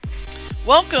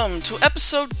Welcome to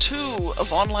episode 2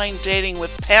 of Online Dating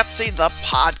with Patsy the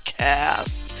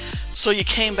podcast. So you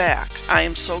came back. I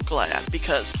am so glad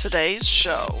because today's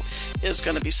show is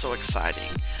going to be so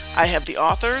exciting. I have the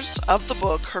authors of the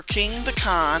book, Her King the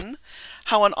Con,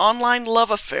 How an Online Love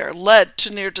Affair Led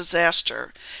to Near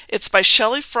Disaster. It's by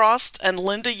Shelley Frost and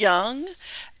Linda Young,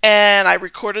 and I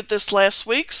recorded this last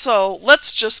week, so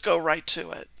let's just go right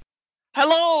to it.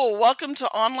 Hello, welcome to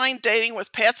Online Dating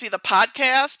with Patsy the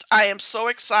podcast. I am so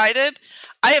excited.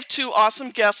 I have two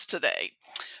awesome guests today.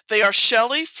 They are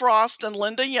Shelley Frost and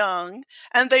Linda Young,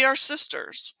 and they are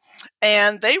sisters.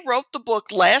 And they wrote the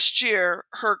book last year,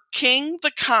 Her King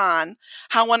the Con,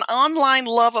 How an Online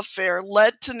Love Affair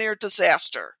Led to Near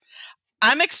Disaster.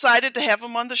 I'm excited to have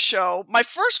them on the show. My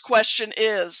first question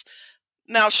is,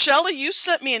 now, Shelley, you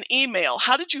sent me an email.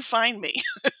 How did you find me?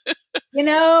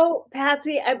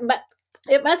 Patsy,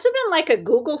 it must have been like a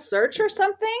Google search or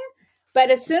something.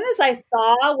 But as soon as I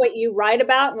saw what you write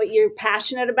about and what you're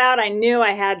passionate about, I knew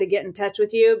I had to get in touch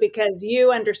with you because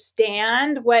you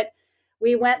understand what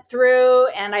we went through.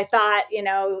 And I thought,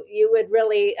 you would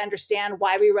really understand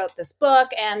why we wrote this book.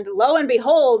 And lo and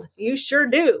behold, you sure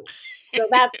do. So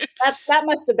that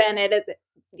must have been it.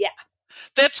 Yeah.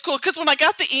 That's cool, because when I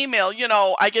got the email,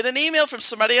 I get an email from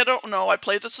somebody I don't know. I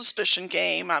play the suspicion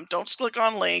game. Don't click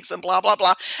on links and blah, blah,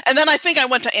 blah. And then I think I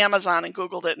went to Amazon and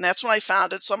Googled it, and that's when I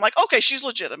found it. So I'm like, okay, she's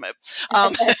legitimate.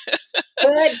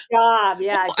 Good job.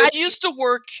 Yeah. I used to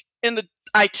work in the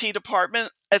IT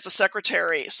department as a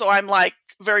secretary, so I'm like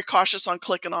very cautious on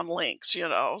clicking on links,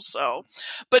 so.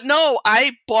 But no,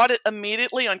 I bought it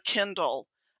immediately on Kindle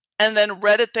and then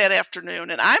read it that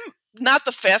afternoon. And I'm not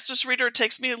the fastest reader. It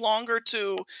takes me longer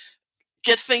to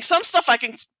get things. Some stuff I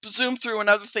can zoom through and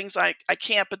other things I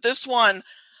can't. But this one,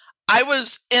 I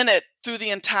was in it through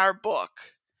the entire book.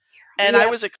 And I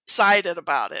was excited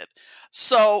about it.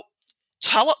 So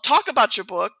talk about your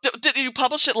book. Did you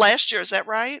publish it last year? Is that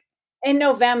right? In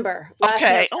November.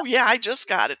 Okay. Oh, yeah, I just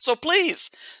got it. So please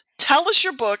tell us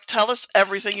your book. Tell us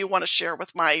everything you want to share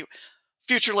with my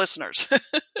future listeners.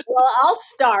 Well, I'll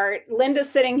start. Linda's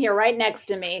sitting here right next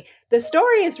to me. The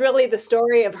story is really the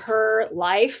story of her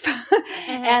life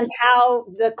and how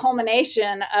the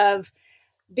culmination of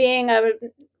being a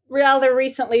rather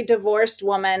recently divorced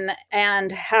woman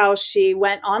and how she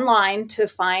went online to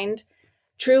find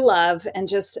true love and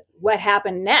just what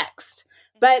happened next.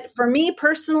 But for me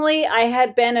personally, I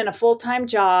had been in a full-time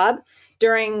job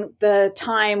during the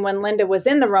time when Linda was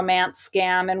in the romance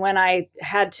scam and when I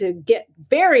had to get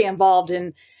very involved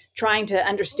in trying to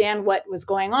understand what was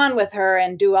going on with her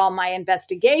and do all my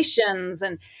investigations.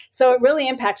 And so it really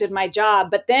impacted my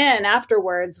job. But then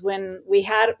afterwards, when we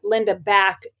had Linda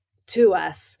back to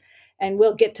us, and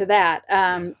we'll get to that,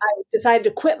 I decided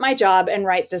to quit my job and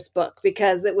write this book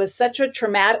because it was such a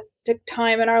traumatic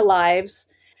time in our lives.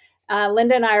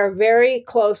 Linda and I are very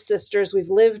close sisters. We've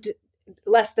lived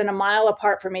less than a mile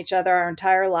apart from each other our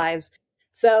entire lives.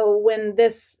 So when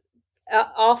this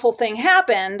awful thing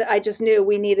happened, I just knew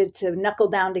we needed to knuckle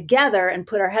down together and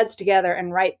put our heads together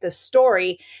and write this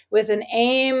story with an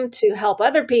aim to help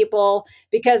other people.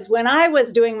 Because when I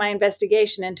was doing my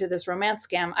investigation into this romance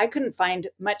scam, I couldn't find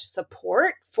much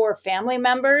support for family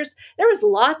members. There was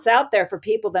lots out there for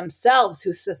people themselves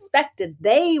who suspected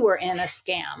they were in a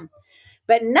scam,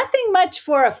 but nothing much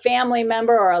for a family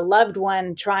member or a loved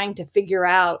one trying to figure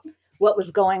out what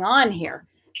was going on here.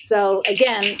 So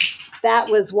again, that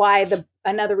was why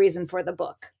another reason for the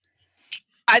book.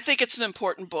 I think it's an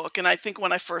important book. And I think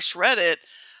when I first read it,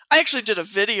 I actually did a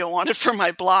video on it for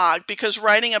my blog because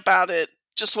writing about it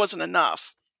just wasn't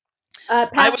enough.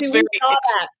 Patsy, we saw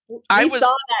that. We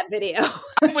saw that video.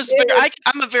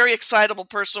 I'm a very excitable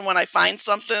person. When I find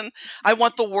something, I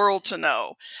want the world to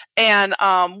know. And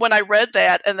when I read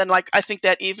that, and then I think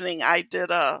that evening I did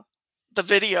the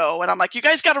video, and I'm like, you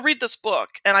guys got to read this book.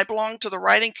 And I belong to the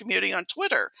writing community on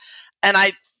Twitter, and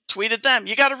I tweeted them,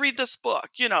 you got to read this book,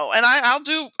 and I'm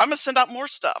going to send out more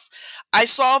stuff. I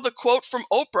saw the quote from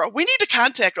Oprah. We need to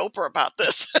contact Oprah about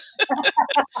this.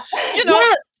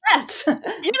 Yes.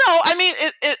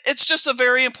 It's just a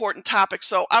very important topic.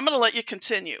 So I'm going to let you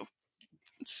continue.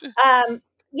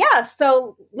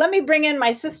 So let me bring in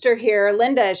my sister here,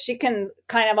 Linda. She can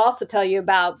kind of also tell you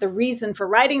about the reason for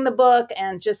writing the book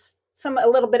and just a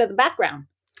little bit of the background.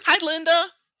 Hi, Linda.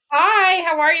 Hi,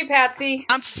 how are you, Patsy?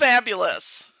 I'm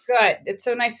fabulous. Good. It's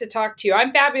so nice to talk to you.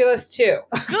 I'm fabulous too.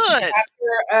 Good.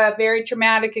 After a very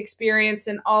traumatic experience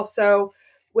and also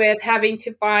with having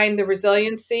to find the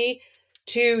resiliency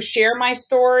to share my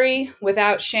story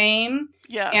without shame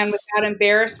and without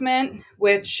embarrassment,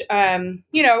 which,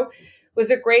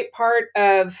 was a great part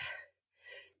of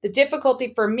the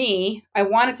difficulty for me, I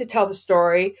wanted to tell the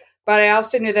story, but I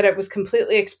also knew that it was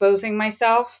completely exposing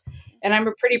myself. And I'm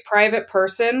a pretty private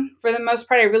person for the most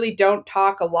part. I really don't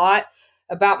talk a lot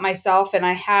about myself. And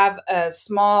I have a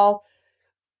small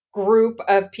group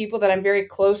of people that I'm very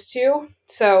close to.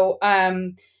 So,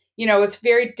 it's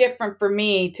very different for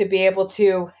me to be able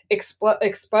to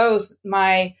expose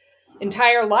my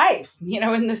entire life,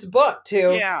 in this book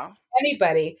to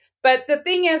anybody. But the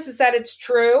thing is that it's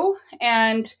true,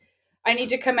 and I need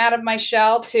to come out of my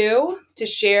shell too to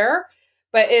share.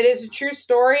 But it is a true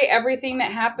story. Everything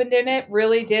that happened in it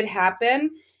really did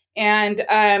happen. And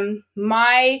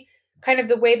my kind of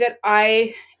the way that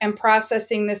I am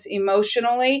processing this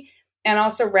emotionally and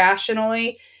also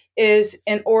rationally is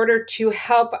in order to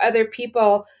help other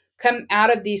people come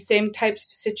out of these same types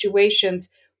of situations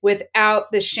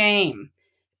without the shame.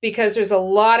 Because there's a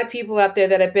lot of people out there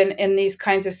that have been in these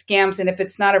kinds of scams. And if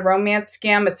it's not a romance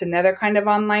scam, it's another kind of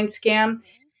online scam.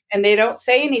 And they don't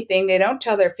say anything. They don't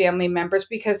tell their family members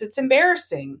because it's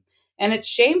embarrassing and it's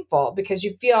shameful, because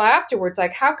you feel afterwards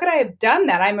like, how could I have done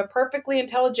that? I'm a perfectly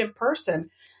intelligent person.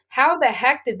 How the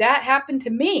heck did that happen to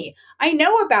me? I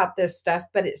know about this stuff,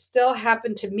 but it still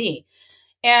happened to me.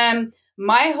 And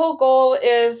my whole goal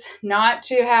is not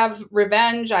to have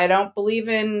revenge. I don't believe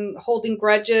in holding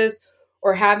grudges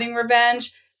or having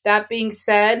revenge. That being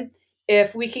said,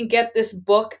 if we can get this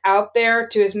book out there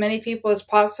to as many people as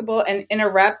possible and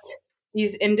interrupt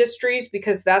these industries,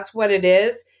 because that's what it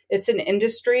is. It's an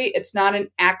industry. It's not an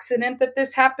accident that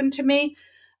this happened to me.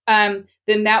 Then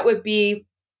that would be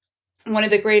one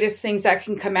of the greatest things that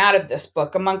can come out of this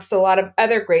book, amongst a lot of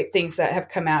other great things that have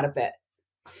come out of it.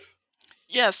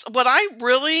 Yes. What I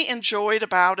really enjoyed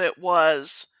about it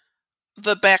was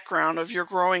the background of your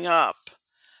growing up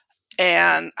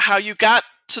and how you got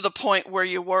to the point where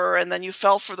you were, and then you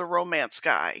fell for the romance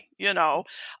guy.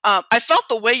 I felt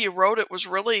the way you wrote it was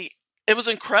really, it was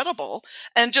incredible.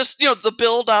 And just, the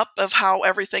build up of how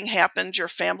everything happened, your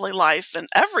family life and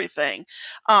everything.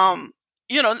 I've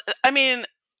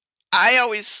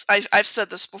said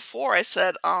this before. I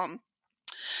said,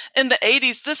 in the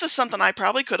 80s, this is something I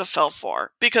probably could have fell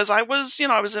for, because I was in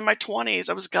my 20s.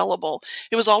 I was gullible.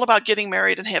 It was all about getting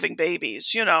married and having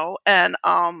babies, and,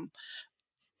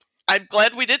 I'm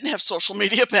glad we didn't have social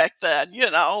media back then,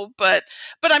 but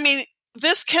I mean,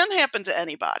 this can happen to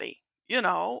anybody,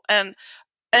 and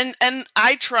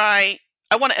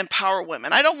I want to empower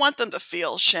women. I don't want them to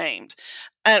feel shamed.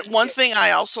 And one thing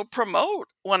I also promote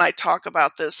when I talk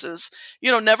about this is,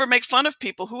 never make fun of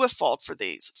people who have fell for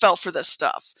this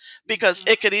stuff, because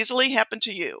it could easily happen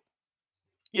to you.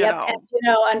 You know. And,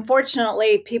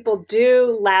 unfortunately, people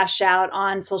do lash out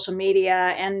on social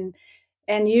media and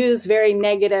use very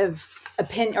negative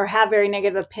opinion, or have very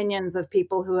negative opinions of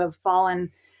people who have fallen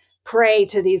prey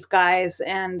to these guys.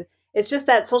 And it's just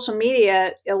that social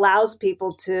media allows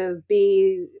people to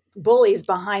be bullies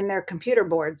behind their computer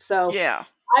boards. So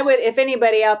I would, if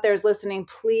anybody out there is listening,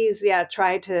 please,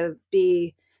 try to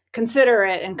be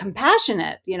considerate and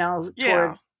compassionate,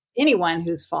 towards anyone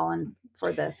who's fallen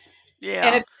for this. Yeah.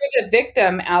 And if you're the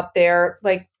victim out there,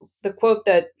 like the quote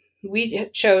that we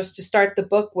chose to start the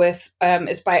book with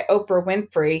is by Oprah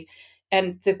Winfrey.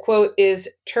 And the quote is,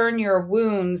 "Turn your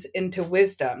wounds into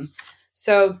wisdom."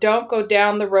 So don't go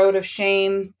down the road of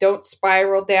shame. Don't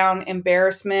spiral down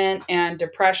embarrassment and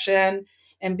depression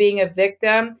and being a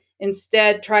victim.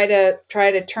 Instead, try to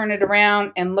turn it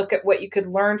around and look at what you could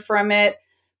learn from it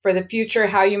for the future,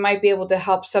 how you might be able to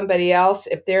help somebody else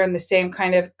if they're in the same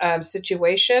kind of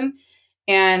situation.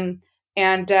 And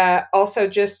also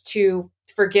just to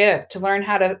forgive, to learn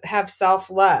how to have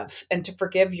self-love and to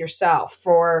forgive yourself.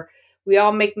 For we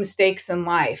all make mistakes in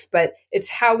life, but it's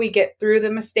how we get through the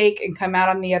mistake and come out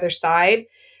on the other side,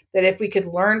 that if we could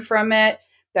learn from it,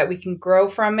 that we can grow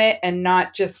from it and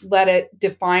not just let it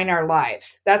define our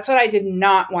lives. That's what I did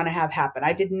not want to have happen.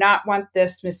 I did not want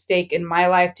this mistake in my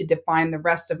life to define the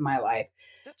rest of my life.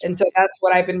 So that's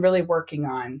what I've been really working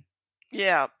on.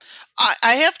 Yeah.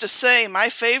 I have to say, my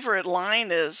favorite line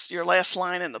is your last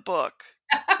line in the book.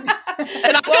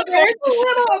 And well, there's a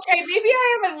little, okay, maybe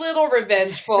I am a little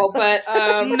revengeful, but no,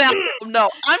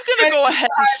 I'm going to go ahead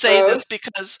and say this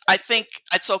because I think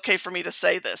it's okay for me to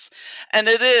say this, and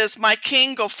it is, "My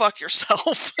king, go fuck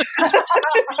yourself."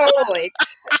 Totally.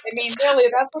 I mean,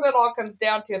 really, that's what it all comes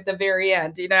down to at the very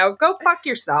end. Go fuck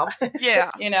yourself.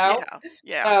 Yeah.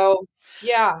 Yeah. So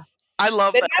yeah. I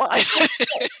love that line.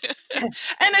 And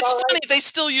it's funny, they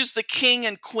still use the king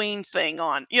and queen thing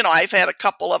on, I've had a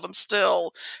couple of them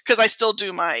still, because I still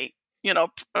do my,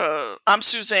 I'm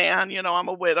Suzanne, I'm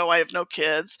a widow, I have no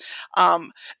kids.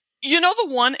 The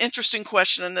one interesting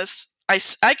question in this,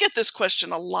 I get this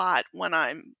question a lot when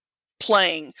I'm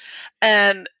playing,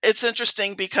 and it's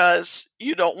interesting because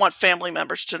you don't want family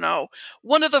members to know.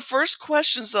 One of the first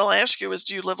questions they'll ask you is,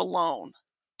 do you live alone?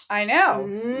 I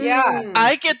know. Yeah.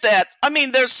 I get that. I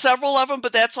mean, there's several of them,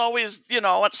 but that's always, and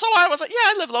so I was like, yeah,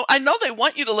 I live alone. I know they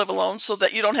want you to live alone so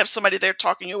that you don't have somebody there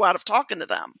talking you out of talking to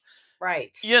them.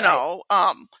 Right.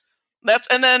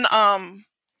 And then,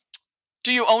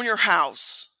 do you own your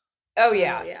house? Oh,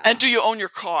 yeah. And do you own your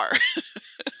car?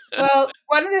 Well,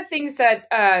 one of the things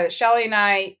that Shelly and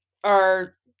I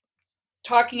are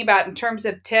talking about in terms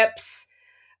of tips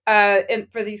and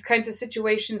for these kinds of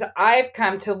situations, I've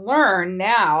come to learn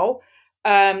now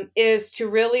is to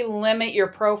really limit your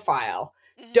profile.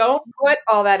 Mm-hmm. Don't put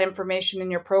all that information in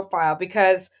your profile,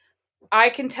 because I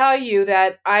can tell you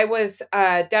that I was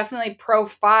definitely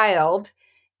profiled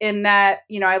in that,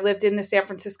 I lived in the San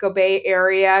Francisco Bay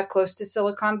Area, close to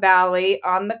Silicon Valley,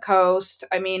 on the coast.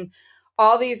 I mean,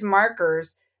 all these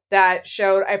markers that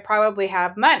showed I probably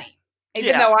have money,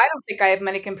 even though I don't think I have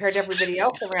money compared to everybody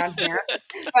else around here.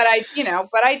 But I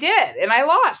did, and I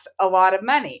lost a lot of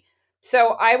money.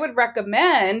 So I would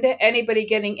recommend anybody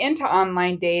getting into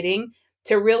online dating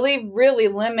to really, really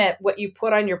limit what you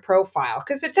put on your profile,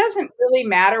 because it doesn't really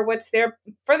matter what's there.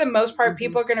 For the most part,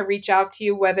 people are going to reach out to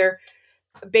you, whether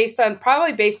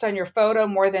probably based on your photo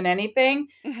more than anything.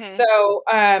 Mm-hmm. So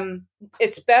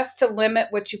it's best to limit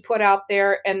what you put out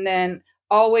there, and then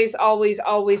always, always,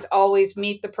 always, always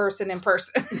meet the person in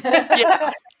person.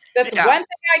 That's one thing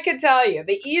I can tell you.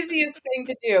 The easiest thing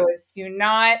to do is do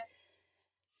not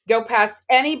go past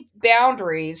any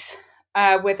boundaries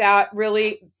without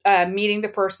really meeting the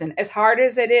person, as hard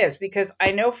as it is. Because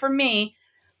I know for me,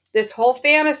 this whole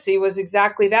fantasy was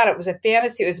exactly that. It was a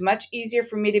fantasy. It was much easier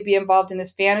for me to be involved in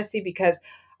this fantasy because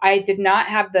I did not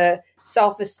have the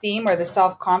self-esteem or the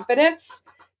self-confidence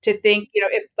to think,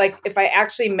 if I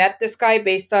actually met this guy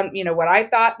based on, what I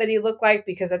thought that he looked like,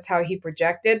 because that's how he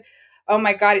projected. Oh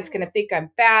my God, he's going to think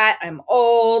I'm fat, I'm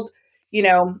old,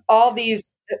 all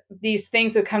these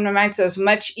things would come to mind. So it was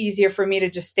much easier for me to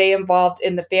just stay involved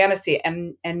in the fantasy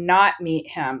and not meet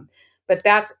him. But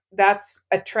that's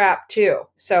a trap too.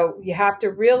 So you have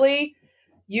to really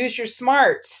use your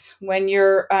smarts when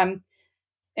you're, and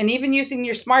even using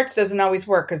your smarts doesn't always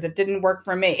work, because it didn't work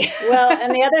for me. Well,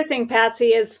 and the other thing,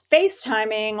 Patsy, is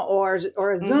FaceTiming or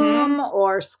Zoom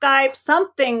or Skype,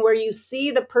 something where you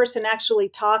see the person actually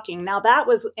talking. Now, that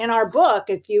was in our book,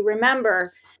 if you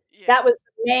remember. That was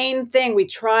the main thing we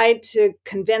tried to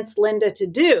convince Linda to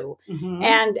do. Mm-hmm.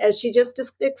 And as she just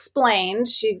explained,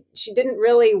 she didn't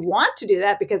really want to do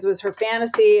that because it was her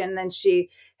fantasy. And then she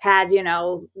had,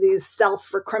 these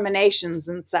self-recriminations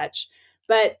and such.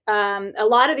 But a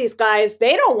lot of these guys,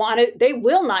 they don't want it. They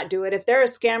will not do it. If they're a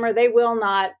scammer, they will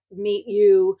not meet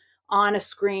you on a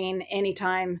screen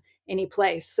anytime, any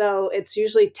place. So it's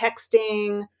usually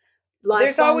texting.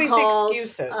 There's always calls.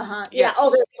 Excuses. Yes.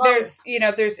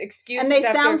 Yeah. There's excuses. And they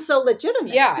sound so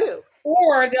legitimate too.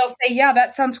 Or they'll say, yeah,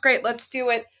 that sounds great. Let's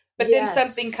do it. But then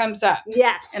something comes up.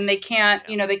 Yes. And they can't,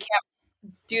 they can't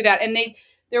do that. And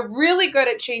they're really good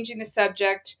at changing the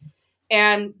subject.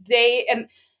 And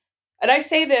I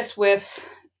say this with,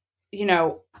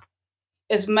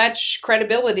 as much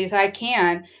credibility as I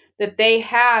can, that they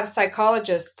have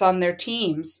psychologists on their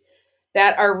teams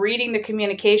that are reading the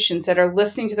communications, that are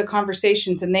listening to the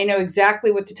conversations, and they know exactly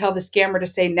what to tell the scammer to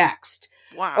say next.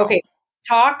 Wow. Okay,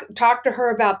 talk to her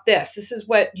about this. This is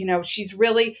what, she's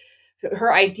really,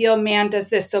 her ideal man does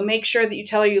this. So make sure that you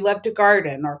tell her you love to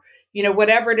garden, or,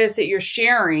 whatever it is that you're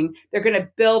sharing, they're going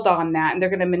to build on that, and they're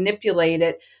going to manipulate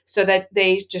it so that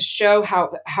they just show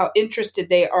how interested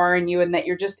they are in you, and that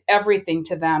you're just everything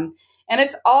to them. And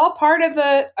it's all part of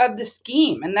the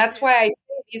scheme. And that's why I say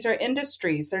these are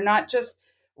industries. They're not just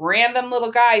random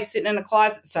little guys sitting in a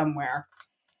closet somewhere.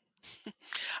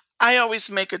 I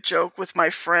always make a joke with my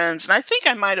friends, and I think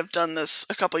I might have done this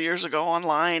a couple years ago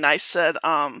online. I said,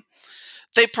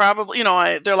 they probably,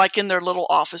 they're like in their little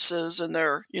offices, and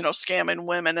they're, scamming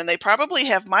women, and they probably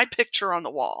have my picture on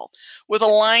the wall with a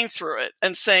line through it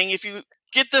and saying, if you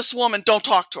get this woman, don't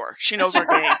talk to her. She knows our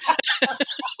game.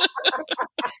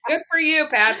 Good for you,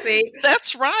 Patsy.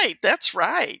 That's right. This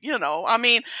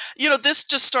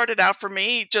just started out for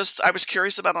me. I was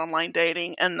curious about online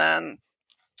dating, and then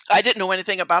I didn't know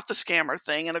anything about the scammer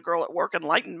thing, and a girl at work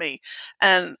enlightened me.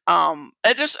 And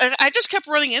I just kept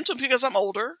running into them because I'm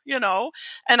older,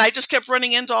 and I just kept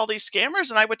running into all these scammers,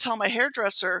 and I would tell my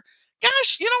hairdresser,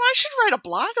 gosh, I should write a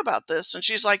blog about this. And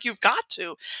she's like, you've got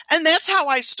to. And that's how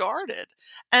I started.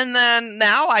 And then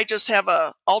now I just have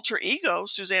a alter ego,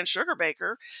 Suzanne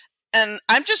Sugarbaker. And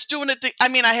I'm just doing it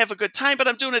I have a good time, but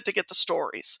I'm doing it to get the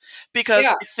stories, because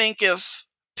Yeah. I think if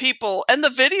people, and the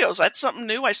videos, that's something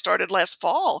new I started last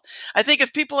fall. I think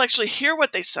if people actually hear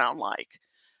what they sound like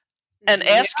and Mhm.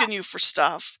 asking you for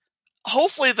stuff,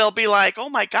 hopefully they'll be like, oh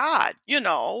my God,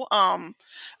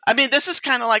 this is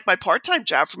kind of like my part-time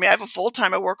job for me. I have a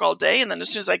full-time, I work all day, and then as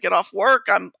soon as I get off work,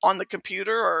 I'm on the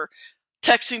computer or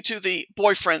texting to the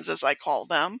boyfriends, as I call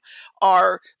them,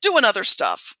 or doing other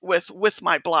stuff with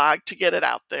my blog to get it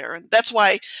out there. And that's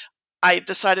why I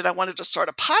decided I wanted to start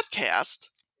a podcast.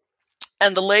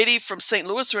 And the lady from St.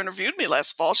 Louis who interviewed me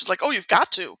last fall, she's like, oh, you've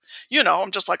got to. I'm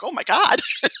just like, oh my God.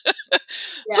 So it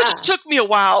Yeah. just took me a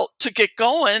while to get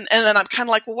going. And then I'm kind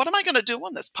of like, well, what am I going to do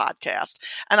on this podcast?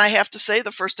 And I have to say,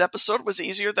 the first episode was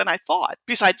easier than I thought,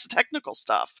 besides the technical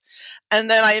stuff. And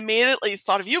then I immediately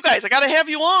thought of you guys. I got to have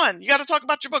you on. You got to talk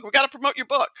about your book. We got to promote your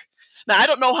book. Now, I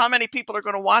don't know how many people are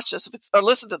going to watch this or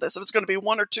listen to this, if it's going to be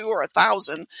 1 or 2 or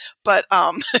 1,000, but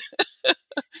Well,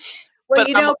 but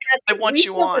I Patsy, want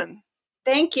you on.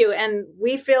 Thank you. And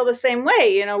we feel the same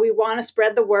way. We want to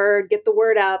spread the word, get the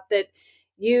word out that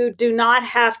you do not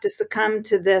have to succumb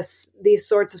to these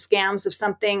sorts of scams if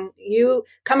something you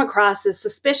come across is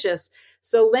suspicious.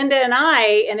 So Linda and I,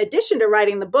 in addition to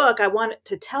writing the book, I want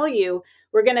to tell you,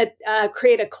 we're going to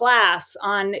create a class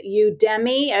on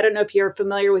Udemy. I don't know if you're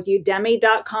familiar with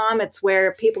udemy.com. It's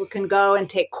where people can go and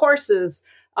take courses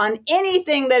on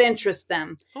anything that interests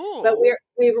them. Ooh. But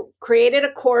we've created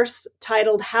a course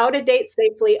titled How to Date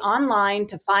Safely Online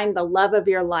to Find the Love of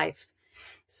Your Life.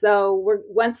 So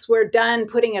once we're done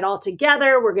putting it all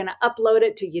together, we're going to upload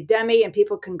it to Udemy, and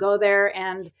people can go there,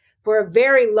 and for a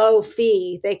very low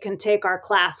fee, they can take our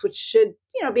class, which should,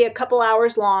 be a couple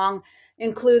hours long,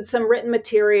 include some written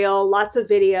material, lots of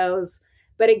videos.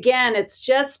 But again, it's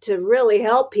just to really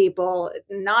help people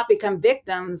not become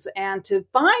victims and to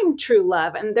find true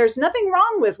love. And there's nothing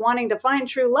wrong with wanting to find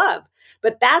true love,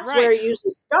 but that's Right. where it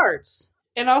usually starts.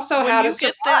 And also When how you to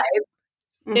get survive.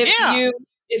 that-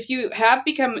 If you have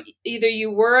become, either you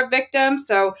were a victim,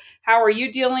 so how are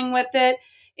you dealing with it,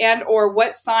 and or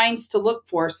what signs to look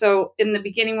for. So in the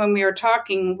beginning when we were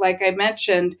talking, like I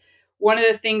mentioned, one of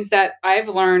the things that I've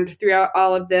learned throughout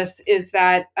all of this is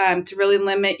that to really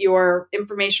limit your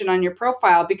information on your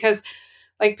profile, because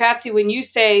like Patsy, when you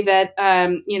say that,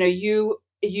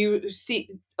 you see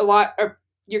a lot, or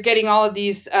you're getting all of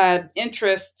these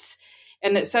interests,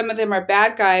 and that some of them are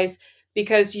bad guys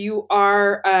because you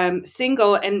are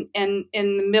single and in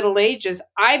the middle ages,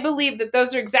 I believe that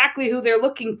those are exactly who they're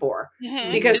looking for,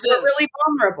 because we're really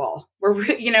vulnerable.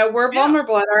 We're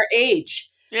vulnerable at our age.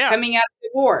 Yeah. Coming out of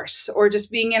divorce or just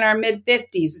being in our mid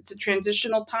 50s. It's a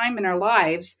transitional time in our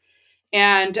lives.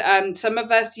 And some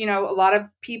of us, a lot of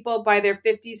people by their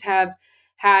 50s have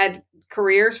had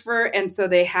careers and so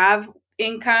they have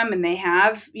income and they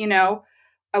have,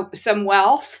 some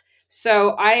wealth. So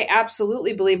I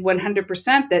absolutely believe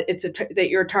 100% that that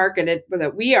you're targeted,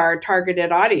 that we are a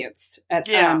targeted audience at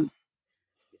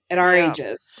our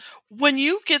ages. When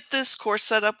you get this course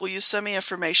set up, will you send me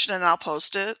information and I'll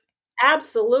post it?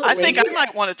 Absolutely. I think I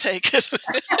might want to take it.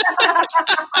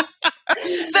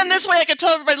 Then this way I can tell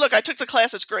everybody, look, I took the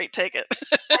class. It's great. Take it.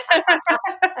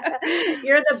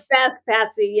 You're the best,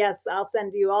 Patsy. Yes, I'll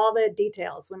send you all the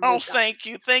details. Thank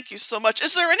you. Thank you so much.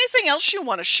 Is there anything else you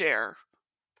want to share?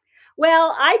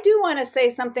 Well, I do want to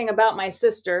say something about my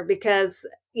sister because,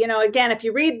 again, if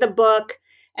you read the book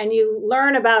and you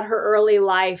learn about her early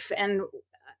life, and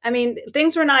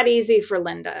things were not easy for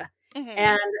Linda. Mm-hmm.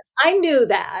 And I knew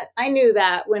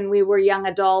that when we were young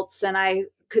adults, and I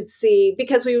could see,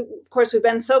 because we've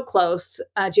been so close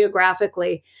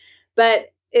geographically,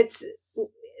 but it's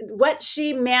what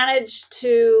she managed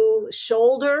to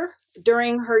shoulder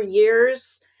during her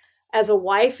years as a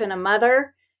wife and a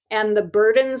mother, and the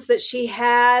burdens that she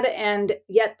had, and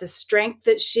yet the strength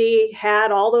that she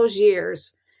had all those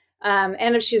years.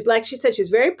 And if she's, like she said, she's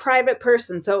a very private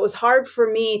person. So it was hard for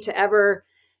me to ever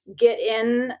get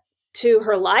in to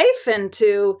her life and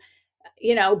to,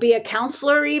 be a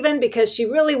counselor even, because she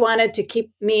really wanted to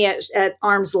keep me at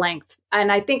arm's length.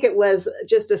 And I think it was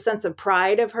just a sense of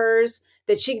pride of hers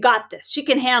that she got this. She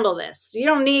can handle this. She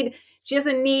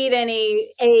doesn't need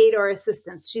any aid or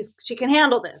assistance. She can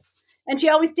handle this. And she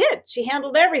always did. She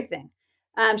handled everything.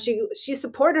 She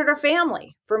supported her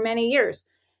family for many years.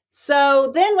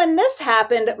 So then when this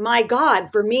happened, my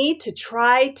God, for me to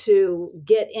try to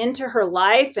get into her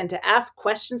life and to ask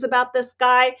questions about this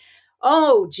guy,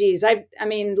 oh, geez.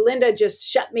 Linda just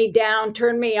shut me down,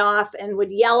 turned me off, and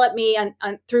would yell at me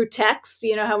through text.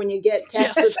 You know how when you get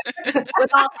text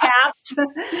with all caps.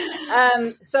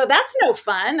 So that's no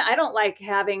fun. I don't like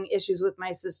having issues with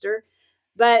my sister.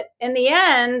 But in the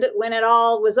end, when it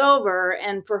all was over,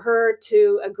 and for her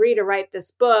to agree to write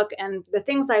this book, and the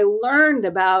things I learned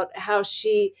about how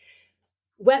she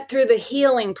went through the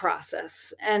healing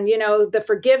process and, the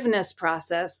forgiveness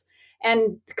process,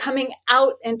 and coming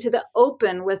out into the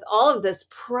open with all of this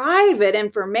private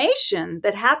information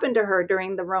that happened to her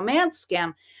during the romance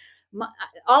scam.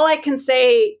 All I can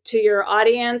say to your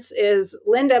audience is,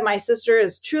 Linda, my sister,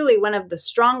 is truly one of the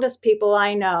strongest people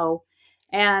I know.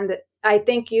 And I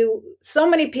think so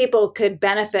many people could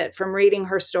benefit from reading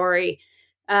her story.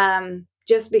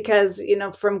 Just because,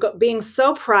 from being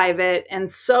so private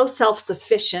and so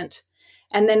self-sufficient,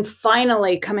 and then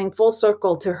finally coming full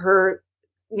circle to her,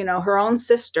 her own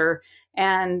sister,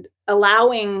 and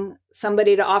allowing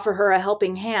somebody to offer her a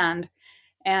helping hand.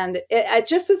 And I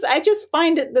just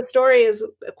find the story is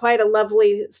quite a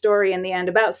lovely story in the end,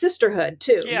 about sisterhood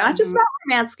too. Yeah. Not just about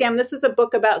romance scam. This is a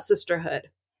book about sisterhood.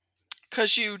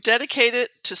 Because you dedicate it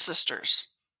to sisters.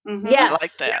 Mm-hmm. Yes. I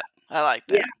like that. Yeah. I like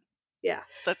that. Yeah.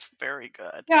 That's very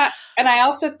good. Yeah. And I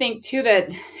also think too that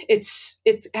it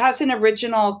has an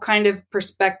original kind of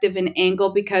perspective and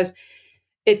angle, because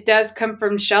it does come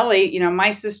from Shelley,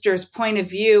 my sister's point of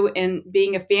view in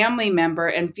being a family member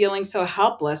and feeling so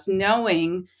helpless,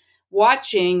 knowing that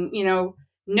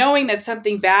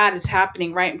something bad is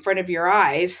happening right in front of your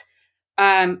eyes.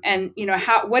 And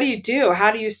what do you do? How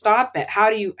do you stop it?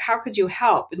 How could you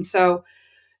help? And so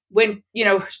when,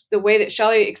 the way that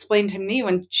Shelley explained to me,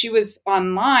 when she was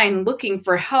online looking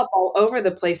for help all over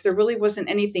the place, there really wasn't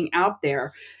anything out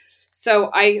there. So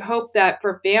I hope that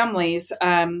for families,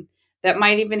 that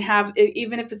might even have,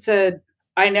 even if it's I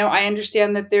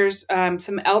understand that there's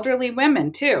some elderly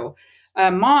women too,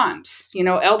 moms,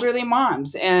 elderly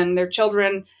moms, and their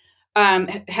children,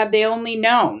 had they only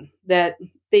known that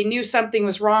they knew something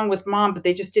was wrong with mom, but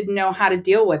they just didn't know how to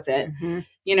deal with it,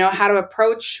 how to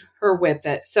approach her with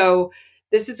it. So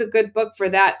this is a good book for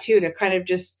that too, to kind of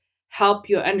just help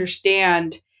you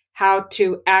understand how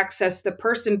to access the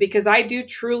person, because I do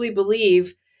truly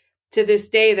believe to this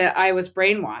day that I was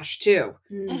brainwashed too.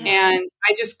 Mm-hmm. And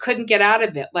I just couldn't get out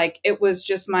of it. Like, it was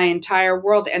just my entire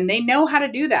world. And they know how to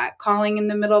do that, calling in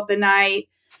the middle of the night,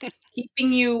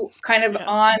 keeping you kind of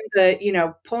on the,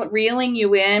 reeling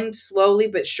you in slowly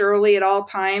but surely at all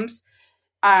times.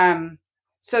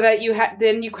 So that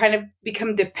then you kind of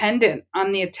become dependent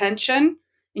on the attention,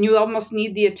 and you almost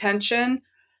need the attention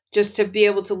just to be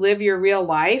able to live your real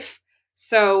life.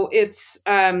 So it's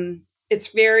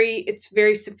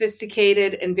very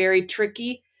sophisticated and very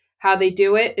tricky how they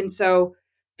do it. And so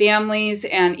families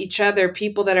and each other,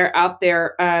 people that are out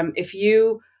there, if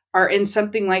you are in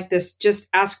something like this, just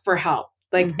ask for help,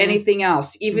 like anything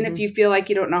else. Even if you feel like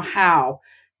you don't know how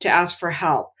to ask for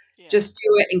help, just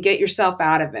do it and get yourself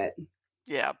out of it.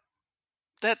 Yeah.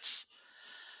 That's...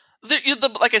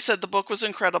 like I said, the book was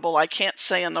incredible. I can't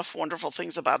say enough wonderful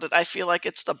things about it. I feel like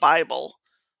it's the Bible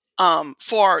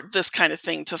for this kind of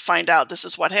thing, to find out this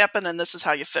is what happened and this is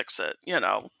how you fix it,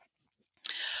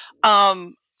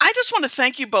 I just want to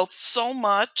thank you both so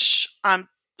much. I'm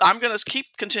going to keep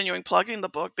continuing plugging the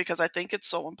book because I think it's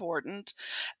so important.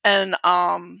 And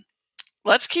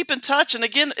let's keep in touch. And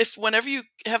again, whenever you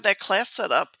have that class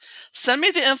set up, send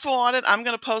me the info on it. I'm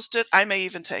going to post it. I may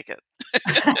even take it.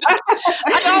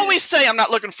 I always say I'm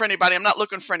not looking for anybody.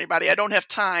 I don't have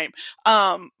time.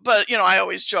 But, I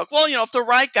always joke, well, if the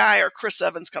right guy or Chris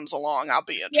Evans comes along, I'll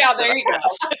be interested. Yeah, there you go.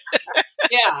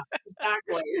 Yeah,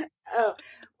 exactly. Oh.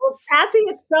 Well, Patsy,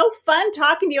 it's so fun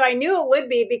talking to you. I knew it would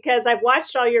be, because I've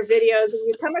watched all your videos and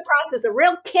you come across as a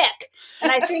real kick.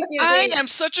 And I think I am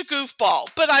such a goofball,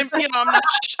 but I'm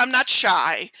not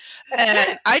shy.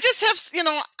 And I just have,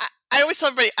 I always tell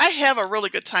everybody, I have a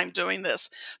really good time doing this,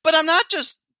 but I'm not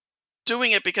just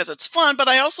doing it because it's fun, but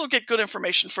I also get good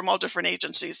information from all different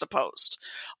agencies to post.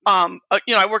 I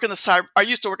used to work in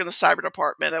the cyber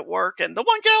department at work, and the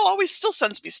one gal always still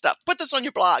sends me stuff. Put this on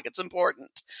your blog. It's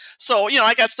important. So,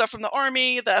 I got stuff from the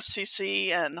Army, the FCC,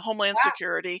 and Homeland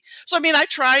Security. So, I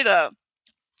try to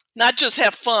not just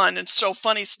have fun and show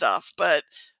funny stuff, but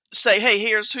say, hey,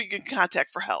 here's who you can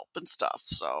contact for help and stuff.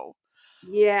 So,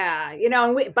 yeah.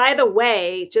 And by the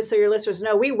way, just so your listeners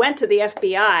know, we went to the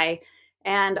FBI.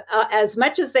 And as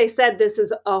much as they said this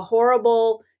is a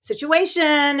horrible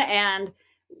situation, and,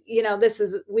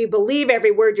 we believe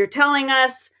every word you're telling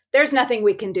us, there's nothing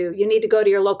we can do. You need to go to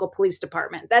your local police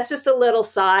department. That's just a little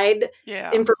side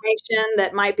information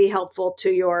that might be helpful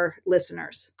to your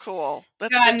listeners. Cool.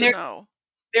 That's good to know.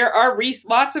 There are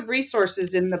lots of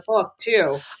resources in the book,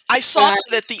 too. I saw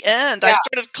that at the end. Yeah. I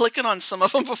started clicking on some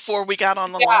of them before we got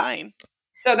on the line.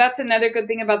 So that's another good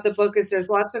thing about the book, is there's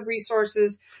lots of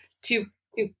resources to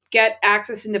to get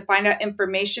access and to find out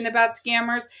information about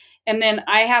scammers. And then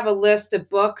I have a list of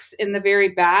books in the very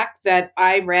back that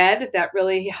I read that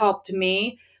really helped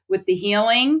me with the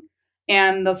healing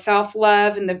and the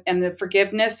self-love and the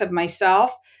forgiveness of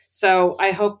myself. So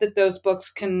I hope that those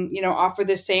books can, offer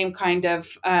the same kind of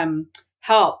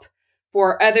help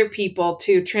for other people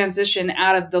to transition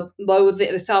out of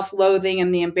the self-loathing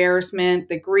and the embarrassment,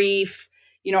 the grief,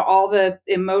 all the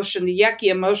emotion, the yucky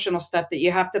emotional stuff that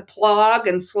you have to plug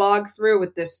and slog through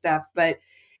with this stuff. But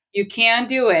you can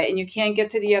do it, and you can get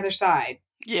to the other side.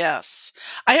 Yes.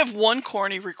 I have one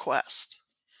corny request.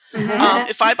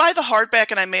 If I buy the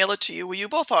hardback and I mail it to you, will you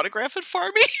both autograph it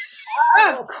for me?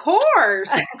 Of course.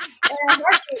 I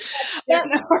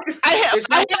have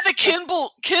the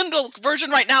Kindle version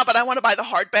right now, but I want to buy the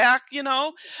hardback, and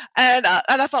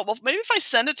I thought, well, maybe if I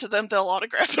send it to them, they'll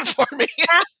autograph it for me.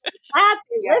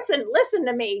 Listen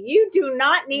to me. You do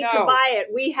not need to buy it.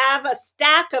 We have a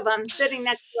stack of them sitting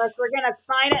next to us. We're going to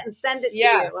sign it and send it to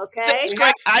you. Okay. That's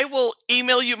great. I will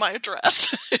email you my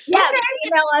address.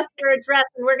 Email us your address,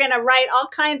 and we're going to write all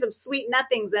kinds of sweet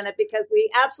nothings in it because we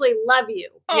absolutely love you.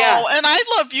 Oh, and I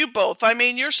love you both. I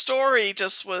mean, your story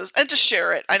just was, and to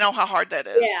share it. I know how hard that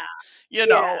is. And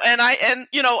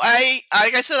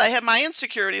like I said, I had my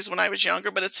insecurities when I was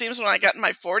younger, but it seems when I got in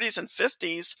my 40s and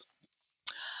 50s,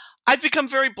 I've become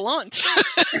very blunt.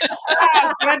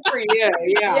 Good for you.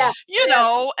 Yeah.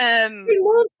 And we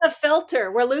lose the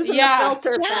filter. We're losing the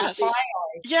filter. Yes.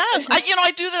 Yes.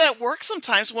 I do that at work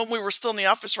sometimes when we were still in the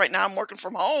office. Right now I'm working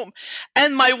from home.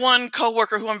 And my one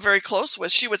coworker who I'm very close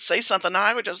with, she would say something and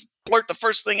I would just blurt the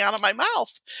first thing out of my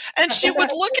mouth. And she would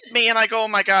look at me and I go, oh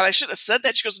my God, I should have said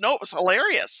that. She goes, no, it was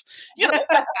hilarious.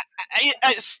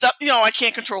 I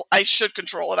can't control. I should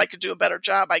control it. I could do a better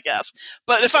job, I guess.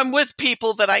 But if I'm with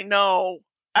people that I know,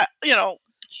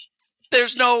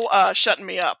 there's no shutting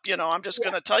me up. I'm just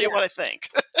going to tell you what I think.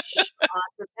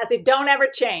 Awesome. That's it. Don't ever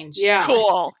change. Yeah.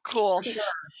 Cool.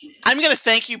 I'm going to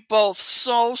thank you both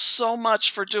so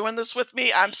much for doing this with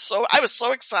me. I was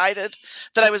so excited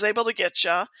that I was able to get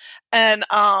you, and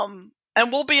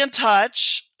we'll be in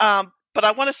touch. But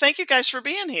I want to thank you guys for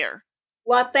being here.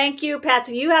 Well, thank you,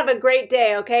 Patsy. You have a great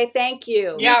day. Okay. Thank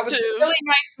you. Yeah, it was really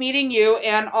nice meeting you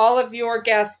and all of your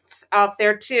guests out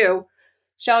there too.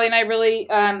 Shelley and I really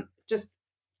just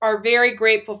are very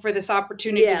grateful for this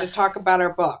opportunity to talk about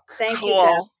our book. Thank you.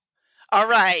 Cool. All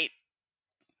right.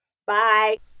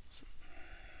 Bye.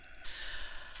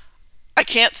 I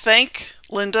can't thank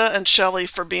Linda and Shelley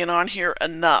for being on here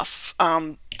enough.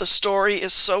 The story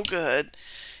is so good.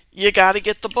 You got to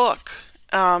get the book.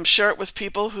 Share it with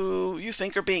people who you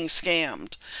think are being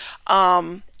scammed.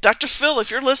 Dr. Phil, if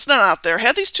you're listening out there,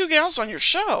 have these two gals on your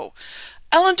show.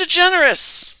 Ellen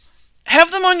DeGeneres,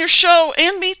 have them on your show,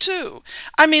 and me too.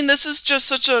 I mean, this is just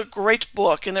such a great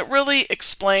book, and it really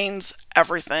explains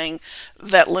everything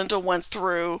that Linda went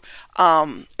through.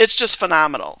 It's just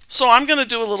phenomenal. So I'm going to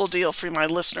do a little deal for my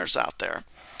listeners out there,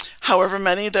 however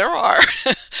many there are.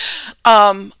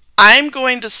 I'm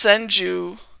going to send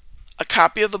you a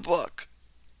copy of the book,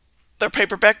 their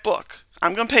paperback book.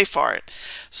 I'm going to pay for it.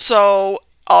 So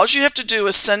all you have to do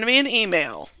is send me an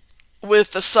email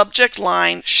with the subject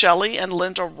line, Shelley and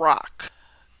Linda Rock.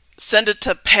 Send it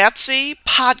to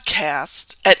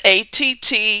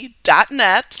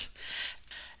patsypodcast@att.net.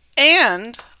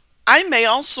 And I may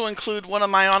also include one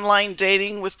of my online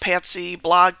Dating with Patsy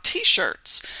blog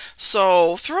t-shirts.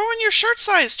 So throw in your shirt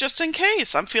size just in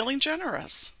case. I'm feeling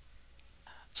generous.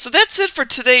 So that's it for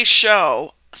today's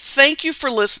show. Thank you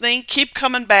for listening. Keep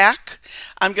coming back.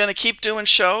 I'm going to keep doing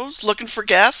shows, looking for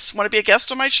guests. Want to be a guest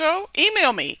on my show?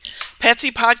 Email me,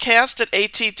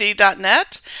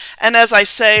 patsypodcast@att.net. And as I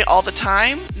say all the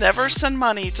time, never send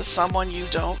money to someone you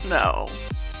don't know.